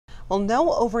Well,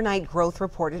 no overnight growth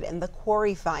reported in the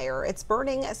Quarry Fire. It's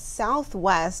burning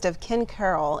southwest of Ken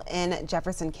Carroll in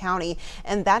Jefferson County,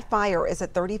 and that fire is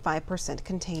at 35%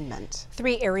 containment.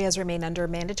 3 areas remain under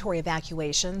mandatory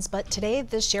evacuations, but today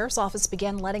the sheriff's office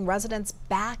began letting residents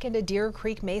back into Deer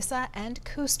Creek Mesa and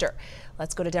Cooster.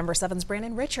 Let's go to Denver 7's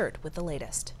Brandon Richard with the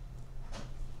latest.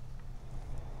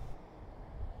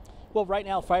 Well, right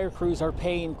now, fire crews are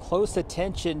paying close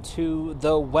attention to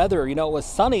the weather. You know, it was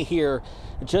sunny here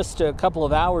just a couple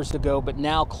of hours ago, but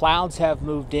now clouds have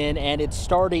moved in and it's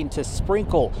starting to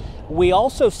sprinkle. We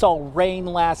also saw rain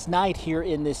last night here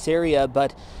in this area,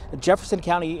 but Jefferson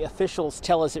County officials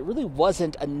tell us it really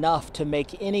wasn't enough to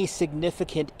make any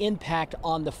significant impact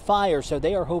on the fire, so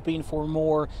they are hoping for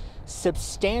more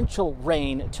substantial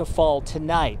rain to fall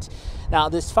tonight. Now,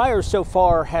 this fire so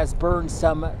far has burned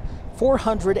some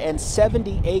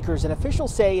 470 acres, and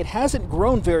officials say it hasn't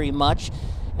grown very much,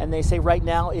 and they say right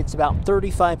now it's about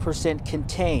 35%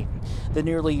 contained. The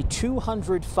nearly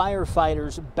 200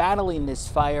 firefighters battling this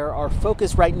fire are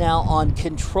focused right now on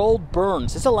controlled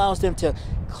burns. This allows them to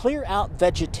clear out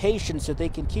vegetation so they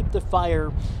can keep the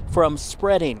fire from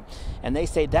spreading, and they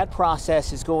say that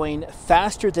process is going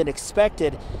faster than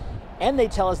expected. And they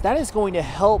tell us that is going to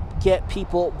help get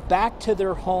people back to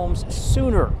their homes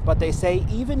sooner. But they say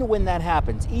even when that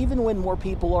happens, even when more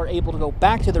people are able to go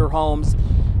back to their homes,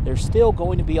 there's still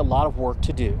going to be a lot of work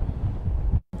to do.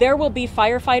 There will be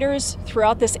firefighters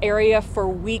throughout this area for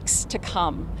weeks to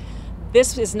come.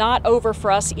 This is not over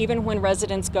for us even when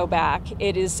residents go back.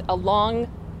 It is a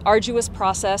long, arduous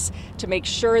process to make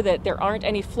sure that there aren't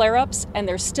any flare-ups, and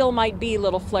there still might be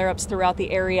little flare-ups throughout the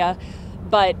area.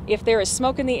 But if there is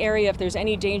smoke in the area, if there's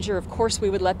any danger, of course we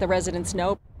would let the residents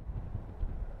know.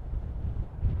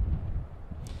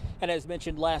 And as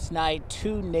mentioned last night,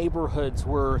 2 neighborhoods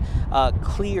were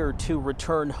cleared to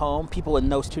return home. People in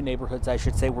those 2 neighborhoods, I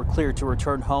should say, were cleared to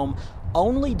return home.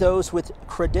 Only those with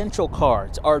credential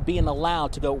cards are being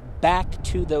allowed to go back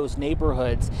to those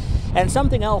neighborhoods. And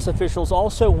something else officials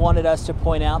also wanted us to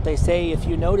point out, they say if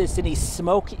you notice any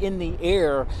smoke in the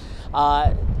air,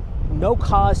 no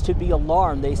cause to be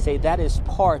alarmed. They say that is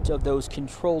part of those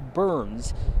controlled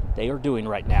burns they are doing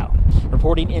right now.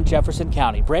 Reporting in Jefferson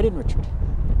County, Brandon Richard,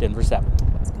 Denver 7.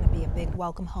 It's going to be a big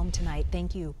welcome home tonight.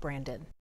 Thank you, Brandon.